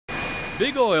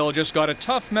Big Oil just got a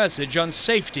tough message on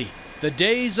safety. The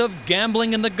days of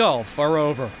gambling in the Gulf are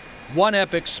over. One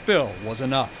epic spill was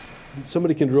enough.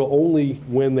 Somebody can drill only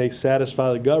when they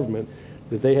satisfy the government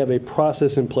that they have a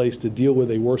process in place to deal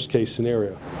with a worst-case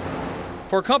scenario.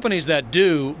 For companies that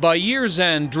do, by year's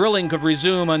end, drilling could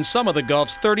resume on some of the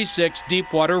Gulf's 36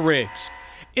 deepwater rigs.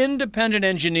 Independent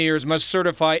engineers must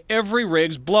certify every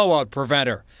rig's blowout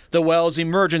preventer, the well's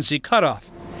emergency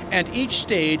cutoff, and each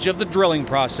stage of the drilling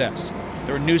process.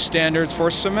 There are new standards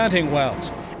for cementing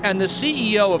wells, and the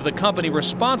CEO of the company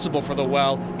responsible for the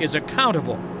well is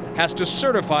accountable, has to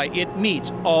certify it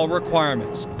meets all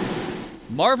requirements.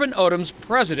 Marvin Odom's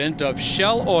president of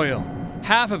Shell Oil.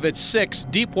 Half of its 6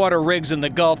 deepwater rigs in the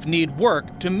Gulf need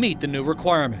work to meet the new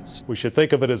requirements. We should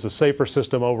think of it as a safer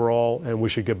system overall, and we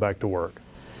should get back to work.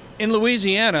 In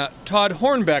Louisiana, Todd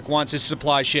Hornbeck wants his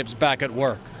supply ships back at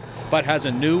work, but has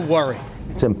a new worry.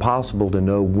 It's impossible to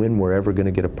know when we're ever going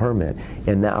to get a permit,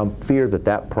 and now I fear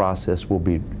that process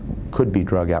could be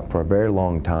drug out for a very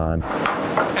long time.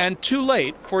 And too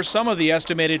late for some of the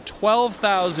estimated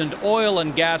 12,000 oil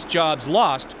and gas jobs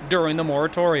lost during the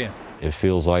moratorium. It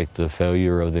feels like the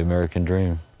failure of the American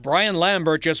dream. Brian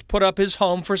Lambert just put up his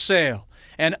home for sale,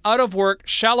 an out-of-work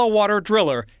shallow water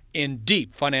driller in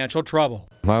deep financial trouble.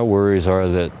 My worries are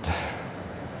that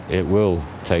it will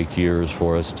take years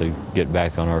for us to get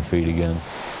back on our feet again.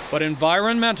 But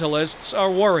environmentalists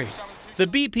are worried. The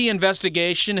BP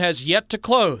investigation has yet to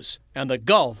close, and the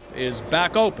Gulf is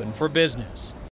back open for business.